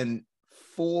was in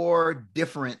 4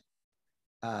 different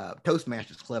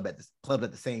Toastmasters clubs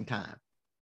at the same time.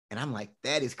 And I'm like,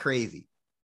 that is crazy.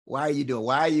 Why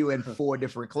are you in 4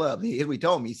 different clubs? Here's what he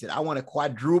told me. He said, I want to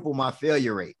quadruple my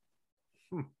failure rate.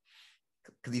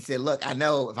 Because he said, look, I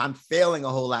know if I'm failing a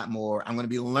whole lot more, I'm going to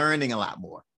be learning a lot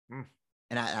more.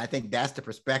 And I think that's the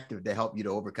perspective to help you to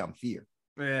overcome fear.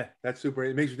 Yeah, that's super.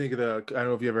 It makes me think of I don't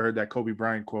know if you ever heard that Kobe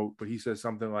Bryant quote, but he says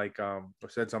something like,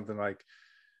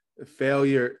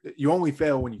 failure, you only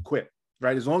fail when you quit,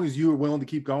 right? As long as you are willing to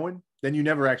keep going, then you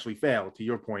never actually fail. To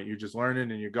your point, you're just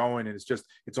learning and you're going, and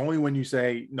it's only when you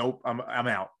say, nope, I'm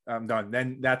out, I'm done.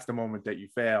 Then that's the moment that you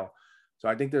fail. So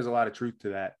I think there's a lot of truth to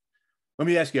that. Let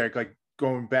me ask you, Eric, like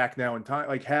going back now in time,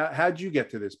 like how'd you get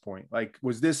to this point? Like,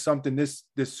 was this something, this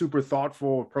super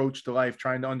thoughtful approach to life,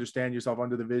 trying to understand yourself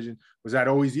under the vision? Was that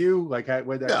always you? Like,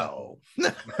 where'd that No.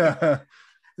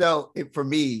 So for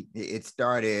me, it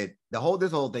started,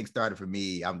 this whole thing started for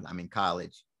me. I'm in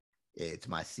college. It's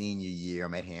my senior year.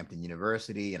 I'm at Hampton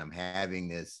University, and I'm having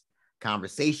this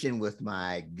conversation with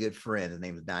my good friend. His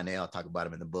name is Donnell. I'll talk about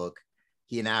him in the book.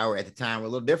 He and I were at the time were a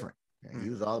little different. He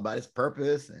was all about his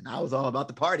purpose, and I was all about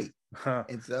the party.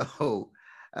 And so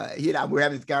he and I were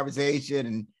having this conversation,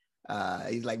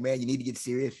 and he's like, man, you need to get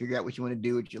serious, figure out what you want to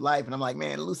do with your life. And I'm like,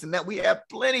 man, loosen up. We have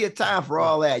plenty of time for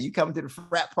all that. You coming to the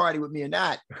frat party with me or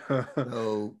not?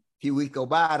 So a few weeks go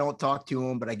by, I don't talk to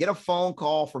him, but I get a phone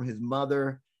call from his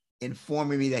mother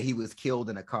informing me that he was killed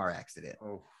in a car accident.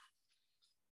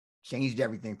 Changed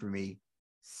everything for me.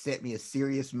 Sent me a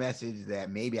serious message that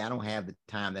maybe I don't have the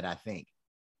time that I think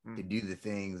to do the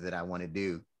things that I want to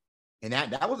do. And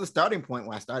that was a starting point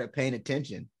where I started paying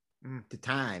attention to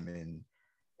time and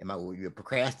my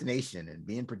procrastination and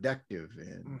being productive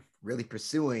and really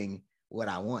pursuing what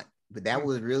I want. But that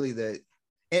was really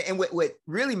and what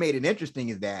really made it interesting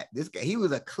is that this guy, he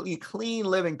was a clean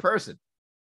living person.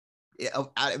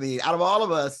 I mean, out of all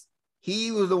of us,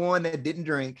 he was the one that didn't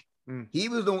drink. He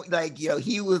was the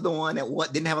he was the one that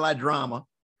didn't have a lot of drama.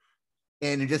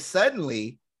 And just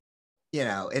suddenly,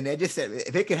 and they just said,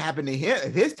 if it could happen to him,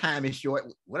 if his time is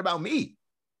short, what about me?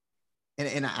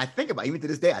 And I think about, even to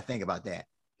this day, I think about that.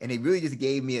 And it really just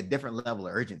gave me a different level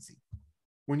of urgency.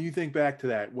 When you think back to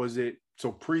that, was it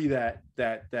so pre that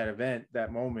event,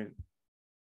 that moment?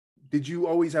 Did you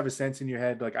always have a sense in your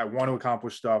head, like, I want to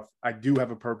accomplish stuff, I do have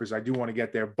a purpose, I do want to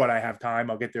get there, but I have time,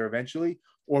 I'll get there eventually?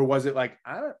 Or was it like,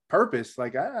 purpose?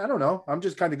 Like, I don't know, I'm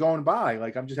just kind of going by,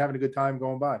 like, I'm just having a good time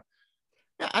going by?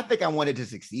 I think I wanted to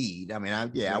succeed. I mean,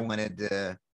 I wanted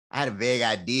to, I had a vague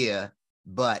idea,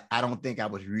 but I don't think I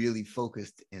was really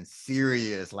focused and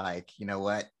serious. Like, you know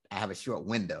what, I have a short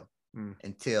window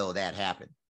until that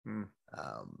happened.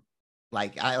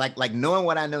 Like knowing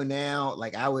what I know now,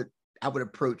 like I would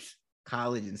approach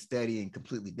college and studying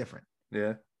completely different.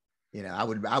 Yeah. I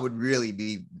would really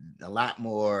be a lot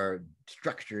more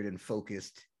structured and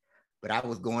focused, but I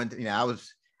was going to,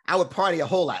 I would party a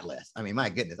whole lot less. I mean, my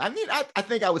goodness. I mean, I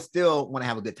think I would still want to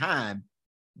have a good time,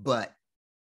 but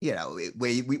we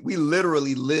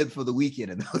literally lived for the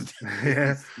weekend in those days.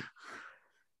 Yeah.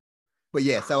 But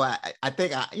yeah, so I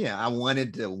think I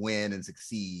wanted to win and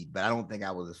succeed, but I don't think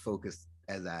I was as focused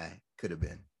as I could have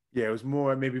been. Yeah, it was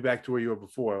more maybe back to where you were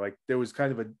before. Like there was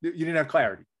kind of you didn't have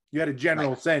clarity. You had a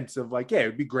general sense of like, yeah,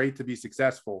 it'd be great to be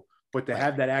successful, but to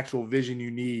have that actual vision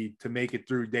you need to make it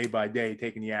through day by day,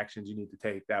 taking the actions you need to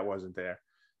take, that wasn't there.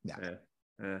 No.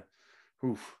 Yeah.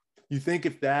 Oof. You think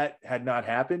if that had not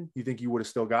happened, you think you would have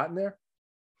still gotten there?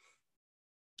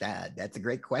 That's a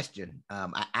great question.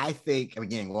 I think,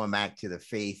 again, going back to the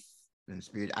faith and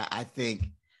spirit, I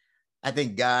think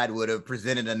God would have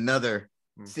presented another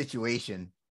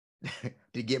situation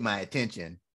to get my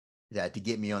attention, to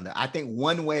get me on I think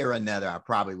one way or another, I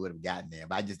probably would have gotten there.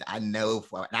 But I know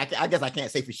I guess I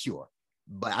can't say for sure,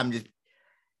 but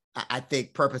I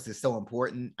think purpose is so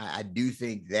important. I do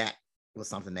think that was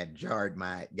something that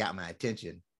got my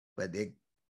attention, but it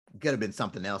could have been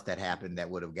something else that happened that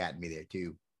would have gotten me there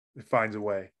too. It finds a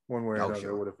way, one way or another.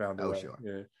 Sure. Would have found a way. Sure.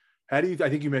 Yeah. How do you? I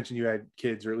think you mentioned you had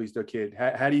kids, or at least a kid.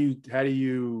 How do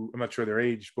you? I'm not sure their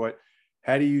age, but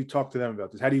How do you talk to them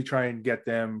about this? How do you try and get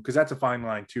them? Because that's a fine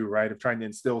line too, right? Of trying to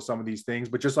instill some of these things,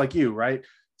 but just like you, right?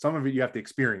 Some of it you have to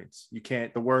experience. You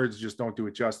can't, the words just don't do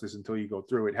it justice until you go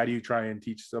through it. How do you try and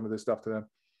teach some of this stuff to them?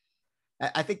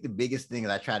 I think the biggest thing is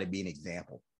I try to be an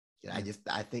example.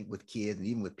 I think with kids and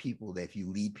even with people, that if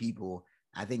you lead people,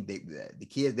 I think the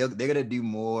kids, they're going to do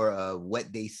more of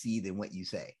what they see than what you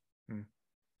say.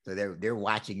 So they're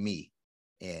watching me,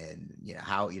 and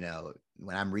how,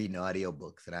 when I'm reading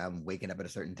audiobooks and I'm waking up at a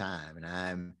certain time,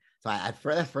 and I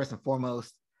first and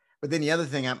foremost. But then the other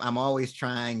thing, I'm always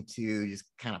trying to just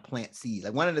kind of plant seeds.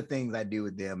 Like one of the things I do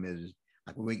with them is,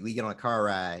 like when we get on a car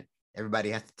ride,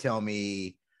 everybody has to tell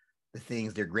me the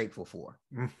things they're grateful for.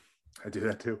 I do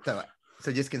that too.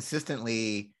 So just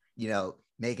consistently,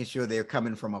 making sure they're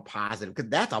coming from a positive, because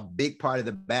that's a big part of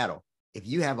the battle. If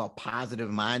you have a positive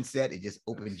mindset, it just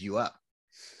opens you up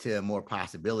to more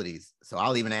possibilities. So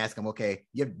I'll even ask them, okay,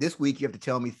 this week you have to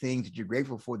tell me things that you're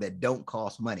grateful for that don't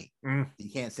cost money. You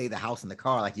can't say the house and the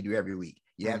car like you do every week.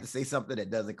 You have to say something that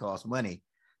doesn't cost money.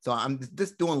 So I'm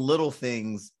just doing little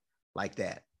things like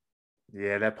that.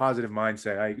 Yeah, that positive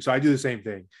mindset. So I do the same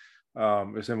thing,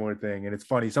 a similar thing. And it's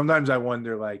funny. Sometimes I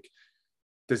wonder, like,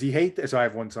 does he hate this? So I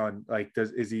have one son, like,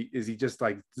 is he just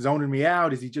like zoning me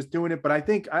out? Is he just doing it? But I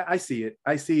think I see it.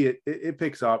 It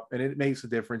picks up and it makes a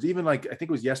difference. Even like, I think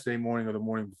it was yesterday morning or the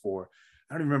morning before.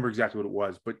 I don't remember exactly what it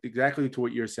was, but exactly to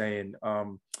what you're saying.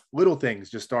 Little things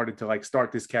just started to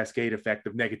start this cascade effect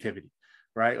of negativity,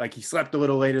 right? Like he slept a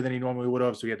little later than he normally would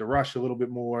have. So he had to rush a little bit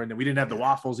more. And then we didn't have the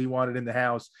waffles he wanted in the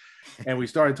house. And we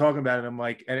started talking about it. And I'm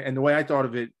like, and the way I thought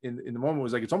of it in the moment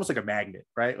was like, it's almost like a magnet,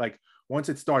 right? Like once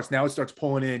it starts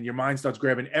pulling in, your mind starts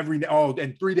grabbing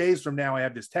and 3 days from now, I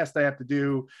have this test I have to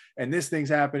do, and this thing's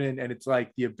happening. And it's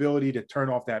like the ability to turn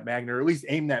off that magnet, or at least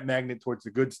aim that magnet towards the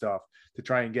good stuff to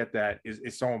try and get that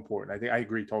is so important. I think I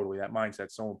agree totally. That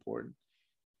mindset's so important.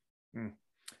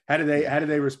 How do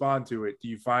they respond to it? Do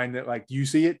you find that, like, do you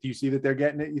see it? Do you see that they're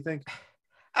getting it, you think?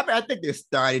 I think they're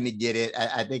starting to get it.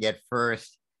 I think at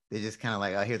first they're just kind of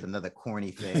like, oh, here's another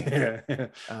corny thing.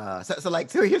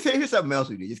 So here's something else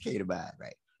we do. Just Kate about it,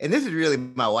 right? And this is really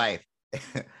my wife.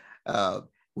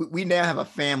 We now have a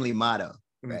family motto,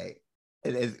 right?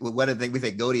 One of the things we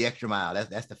say, go the extra mile.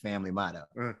 That's the family motto.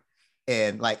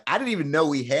 And like, I didn't even know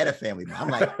we had a family motto. I'm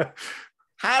like,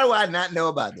 how do I not know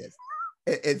about this?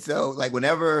 And so like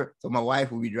my wife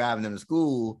will be driving them to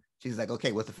school. She's like,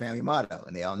 okay, what's the family motto?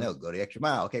 And they all know, go the extra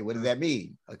mile. Okay, what does that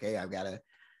mean? Okay, I've got to,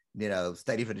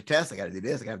 study for the test. I got to do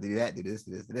this. I got to do that. Do this.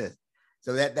 Do this. Do this.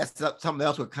 So that's something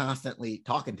else we're constantly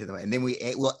talking to them. And then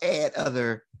we'll add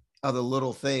other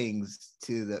little things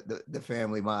to the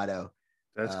family motto.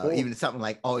 That's cool. Even something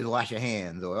like always wash your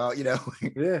hands, or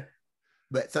Yeah.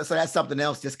 But so that's something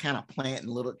else. Just kind of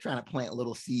trying to plant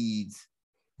little seeds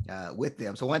with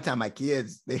them. So one time my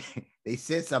kids they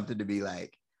said something to be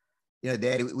like,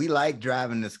 Daddy, we like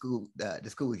driving to school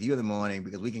with you in the morning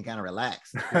because we can kind of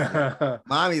relax.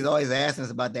 Mommy's always asking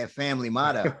us about that family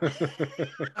motto.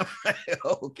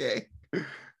 Okay.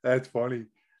 That's funny.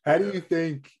 How do you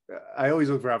think, I always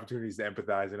look for opportunities to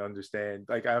empathize and understand,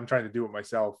 like I'm trying to do it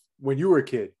myself. When you were a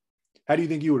kid, how do you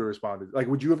think you would have responded? Like,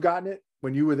 would you have gotten it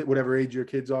when you were whatever age your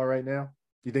kids are right now? Do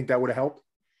you think that would have helped?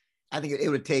 I think it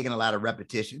would have taken a lot of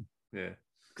repetition. Yeah.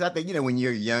 Because I think, when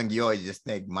you're young, you always just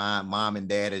think mom and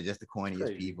dad are just the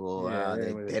corniest people. Yeah,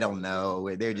 they don't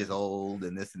know. They're just old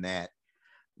and this and that.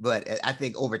 But I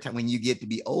think over time, when you get to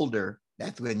be older,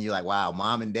 that's when you're like, wow,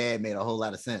 mom and dad made a whole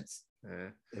lot of sense.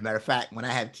 As a matter of fact, when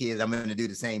I have kids, I'm going to do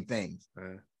the same things.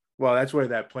 Well, that's where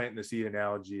that planting the seed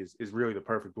analogy is really the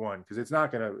perfect one, because it's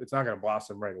not gonna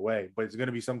blossom right away, but it's going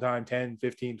to be sometime 10,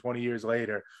 15, 20 years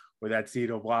later where that seed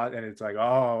will blossom, and it's like,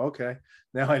 oh, okay,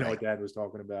 now I know what Dad was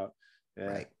talking about. Yeah.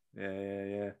 Right.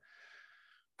 Yeah.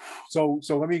 So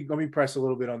let me press a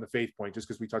little bit on the faith point, just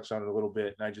because we touched on it a little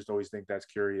bit, and I just always think that's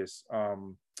curious.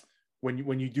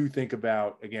 When you do think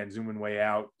about, again, zooming way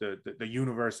out, the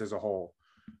universe as a whole,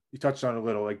 you touched on it a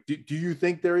little. Like, do you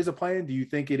think there is a plan? Do you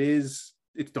think it's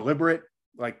deliberate?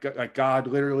 Like God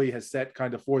literally has set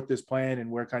kind of forth this plan,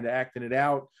 and we're kind of acting it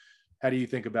out. How do you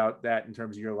think about that in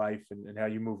terms of your life and how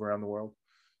you move around the world?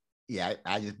 Yeah,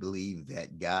 I just believe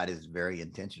that God is very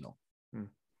intentional.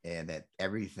 And that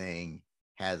everything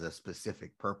has a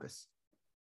specific purpose.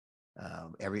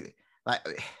 Everything,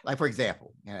 like for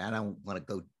example, and I don't want to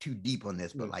go too deep on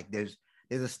this, but like there's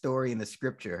a story in the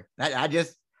scripture. I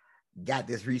just got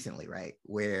this recently, right,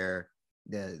 where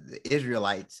the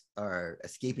Israelites are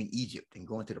escaping Egypt and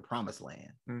going to the promised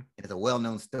land. And it's a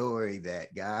well-known story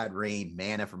that God rained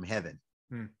manna from heaven,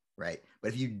 right? But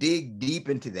if you dig deep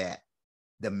into that,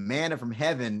 the manna from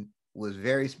heaven was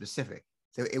very specific.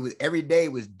 So it was every day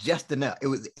was just enough. It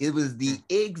was the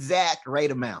exact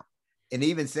right amount. And it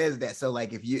even says that. So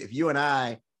like if you and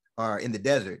I are in the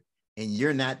desert and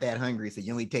you're not that hungry, so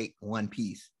you only take one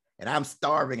piece, and I'm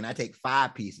starving and I take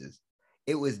 5 pieces,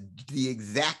 it was the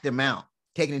exact amount,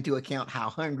 taking into account how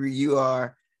hungry you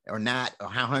are or not, or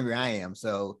how hungry I am.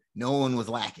 So no one was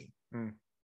lacking.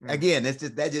 Again,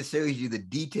 that just shows you the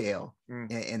detail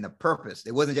and the purpose.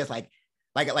 It wasn't just like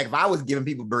if I was giving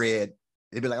people bread,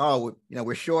 they'd be like, oh,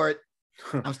 we're short.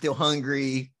 I'm still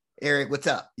hungry. Eric, what's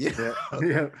up? Yeah.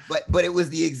 But it was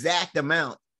the exact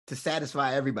amount to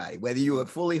satisfy everybody, whether you were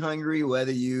fully hungry,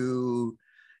 whether you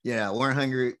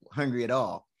weren't hungry at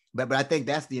all. But I think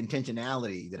that's the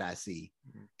intentionality that I see.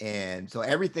 And so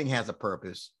everything has a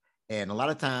purpose. And a lot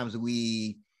of times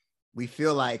we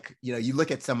feel like, you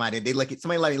look at somebody, look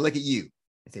at you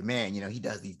and say, man, he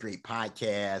does these great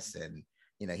podcasts and,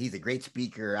 he's a great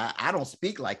speaker. I don't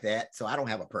speak like that, so I don't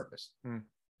have a purpose.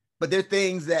 But there are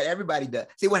things that everybody does.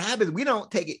 See, what happens, we don't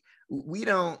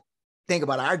think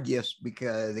about our gifts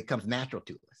because it comes natural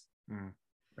to us,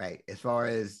 right? As far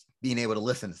as being able to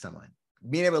listen to somebody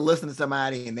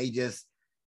and they just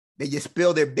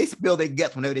spill their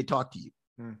guts whenever they talk to you.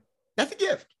 That's a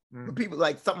gift. For people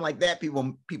like something like that,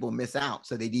 people miss out,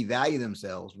 so they devalue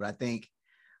themselves. But I think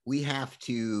we have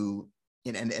to,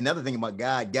 and another thing about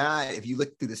God, if you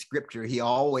look through the scripture, he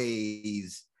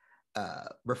always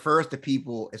refers to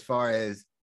people as far as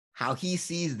how he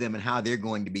sees them and how they're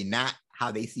going to be, not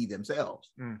how they see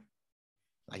themselves.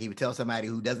 Like he would tell somebody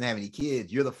who doesn't have any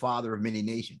kids, you're the father of many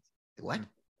nations. What? I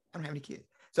don't have any kids.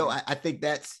 So I think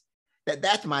that's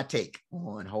my take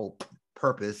on hope,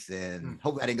 purpose, and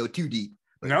hope I didn't go too deep.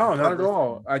 No, not at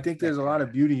all. I think there's a lot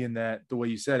of beauty in that, the way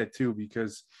you said it too,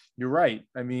 because you're right.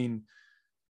 I mean,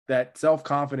 that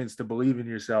self-confidence to believe in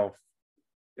yourself,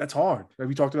 that's hard. Like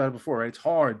we talked about it before, right? It's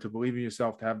hard to believe in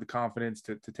yourself, to have the confidence,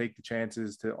 to take the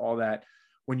chances, to all that.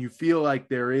 When you feel like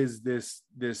there is this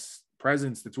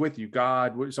presence that's with you,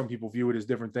 God, some people view it as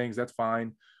different things, that's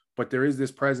fine. But there is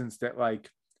this presence that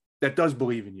does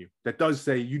believe in you, that does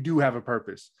say you do have a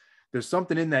purpose. There's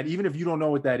something in that, even if you don't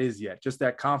know what that is yet, just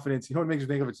that confidence. What makes me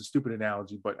think of it's a stupid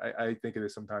analogy, but I think of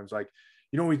this sometimes. Like,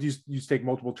 we used to take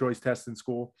multiple choice tests in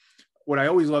school. What I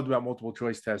always loved about multiple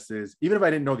choice tests is, even if I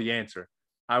didn't know the answer,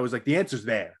 I was like, the answer's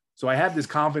there. So I have this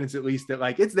confidence, at least, that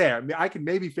like, it's there. I mean, I can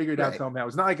maybe figure it out somehow.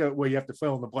 It's not like where you have to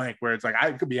fill in the blank, where it's like,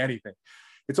 it could be anything.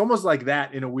 It's almost like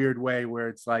that in a weird way, where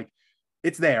it's like,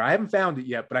 it's there. I haven't found it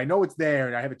yet, but I know it's there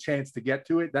and I have a chance to get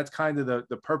to it. That's kind of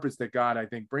the purpose that God, I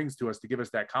think, brings to us, to give us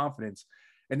that confidence.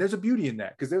 And there's a beauty in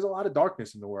that, because there's a lot of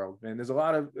darkness in the world, and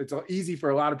it's easy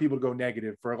for a lot of people to go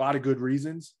negative for a lot of good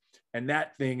reasons. And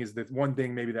that thing is the one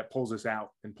thing maybe that pulls us out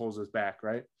and pulls us back,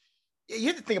 right? You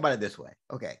have to think about it this way.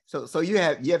 Okay. So you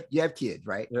have kids,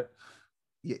 right?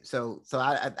 Yeah. So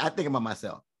I think about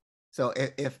myself. So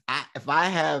if I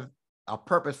have a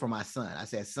purpose for my son, I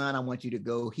said, son, I want you to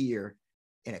go here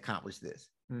and accomplish this.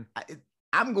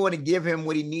 I'm going to give him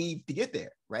what he needs to get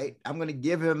there, right? I'm going to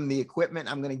give him the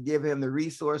equipment. I'm going to give him the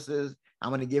resources. I'm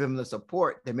going to give him the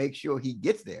support to make sure he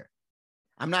gets there.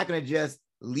 I'm not going to just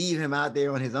leave him out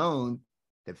there on his own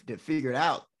to figure it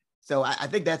out. So I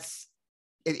think that's,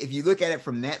 if you look at it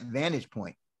from that vantage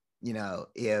point,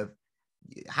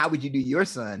 how would you do your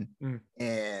son,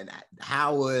 and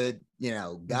how would,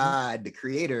 God, the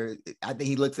creator, I think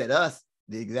he looks at us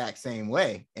the exact same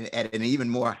way, and at an even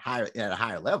more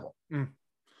higher level.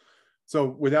 So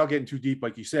without getting too deep,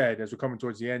 like you said, as we're coming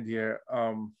towards the end here,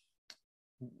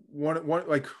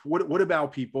 what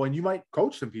about people, and you might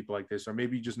coach some people like this, or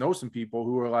maybe you just know some people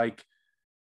who are like,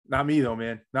 not me though,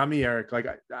 man, not me, Eric. Like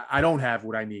I don't have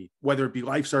what I need, whether it be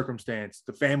life circumstance,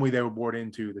 the family they were born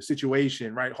into, the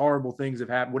situation, right? Horrible things have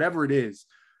happened, whatever it is.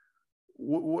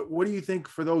 What do you think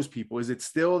for those people? Is it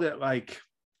still that, like,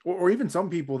 or even some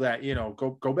people that,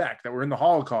 go back, that were in the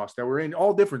Holocaust, that were in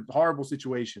all different horrible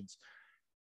situations?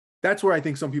 That's where I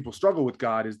think some people struggle with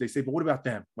God, is they say, but what about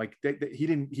them? Like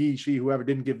whoever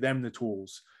didn't give them the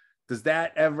tools. Does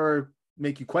that ever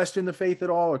make you question the faith at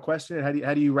all, or question it?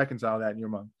 How do you reconcile that in your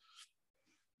mind?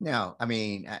 No, I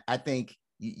mean, I think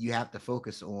you have to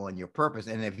focus on your purpose.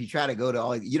 And if you try to go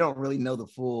to you don't really know the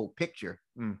full picture.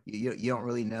 You don't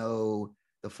really know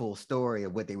the full story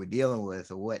of what they were dealing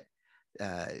with, or what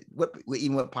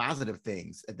positive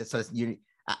things. So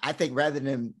I think rather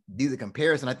than do the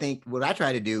comparison, I think what I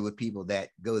try to do with people that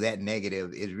go that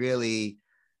negative is really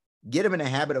get them in a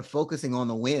habit of focusing on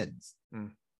the wins,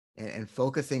 and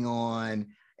focusing on,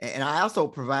 and I also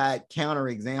provide counter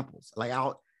examples. Like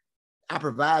I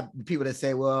provide people that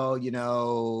say, well,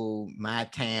 my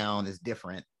town is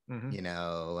different.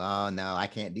 Oh no, I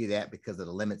can't do that because of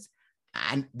the limits.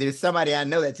 there's somebody I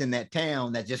know that's in that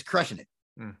town that's just crushing it.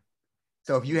 Mm.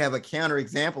 So if you have a counter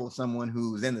example of someone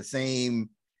who's in the same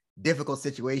difficult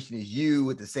situation as you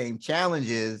with the same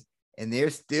challenges, and they're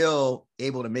still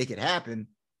able to make it happen,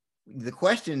 the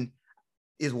question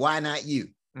is, why not you?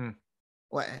 Mm.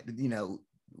 What,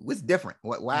 what's different?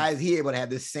 Why is he able to have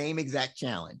this same exact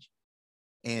challenge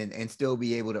and still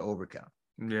be able to overcome?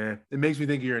 Yeah, it makes me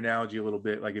think of your analogy a little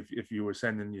bit. Like if you were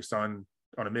sending your son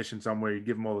on a mission somewhere, you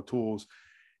give him all the tools.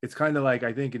 It's kind of like,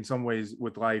 I think in some ways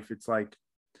with life, it's like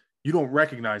you don't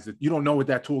recognize it. You don't know what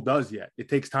that tool does yet. It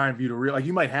takes time for you to realize. Like,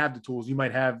 you might have the tools, you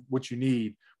might have what you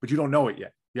need, but you don't know it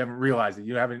yet. You haven't realized it.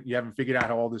 You haven't figured out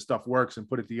how all this stuff works and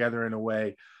put it together in a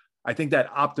way. I think that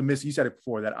optimistic, you said it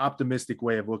before, that optimistic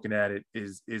way of looking at it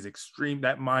is extreme.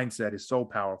 That mindset is so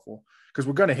powerful, because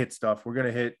we're going to hit stuff. We're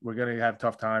going to have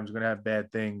tough times. We're going to have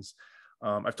bad things.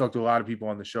 I've talked to a lot of people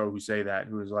on the show who say that,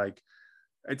 who is like,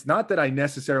 it's not that I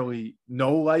necessarily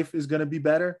know life is going to be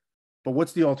better, but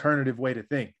what's the alternative way to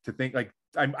think like,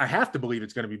 I have to believe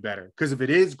it's going to be better, because if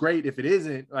it is, great. If it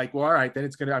isn't, like, well, all right, then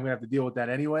I'm going to have to deal with that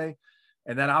anyway.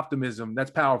 And that optimism,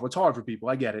 that's powerful. It's hard for people.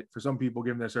 I get it. For some people,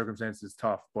 given their circumstances, it's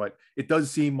tough, but it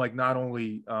does seem like not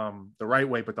only the right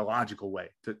way, but the logical way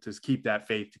to keep that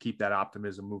faith, to keep that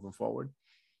optimism moving forward.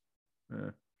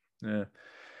 Yeah.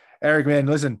 Eric, man,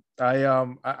 listen,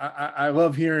 I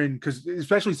love hearing, because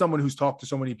especially someone who's talked to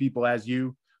so many people as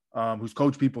you, who's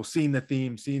coached people, seen the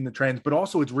theme, seen the trends, but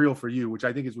also it's real for you, which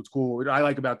I think is what's cool. What I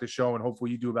like about this show, and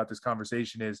hopefully you do about this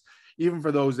conversation, is even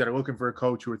for those that are looking for a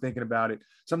coach, who are thinking about it,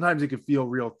 sometimes it can feel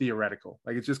real theoretical.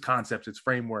 Like, it's just concepts, it's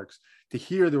frameworks. To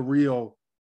hear the real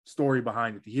story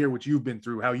behind it, to hear what you've been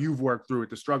through, how you've worked through it,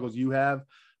 the struggles you have,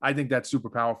 I think that's super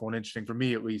powerful and interesting for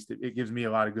me, at least. It gives me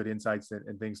a lot of good insights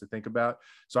and things to think about.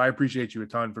 So I appreciate you a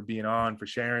ton for being on, for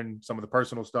sharing some of the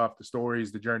personal stuff, the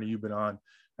stories, the journey you've been on.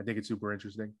 I think it's super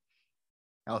interesting.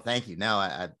 Oh, thank you. No,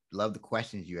 I love the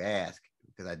questions you ask,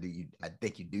 because I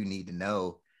think you do need to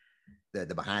know the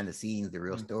behind the scenes, the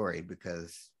real story,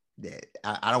 because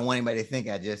I don't want anybody to think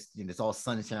I just, it's all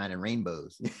sunshine and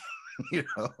rainbows. It's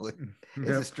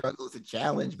a struggle, it's a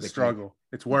challenge. But struggle.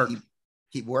 It's work.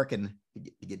 Keep working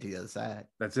to get to the other side.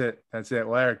 That's it.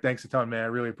 Well, Eric, thanks a ton, man. I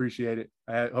really appreciate it.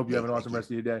 I hope you have an awesome rest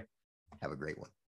of your day. Have a great one.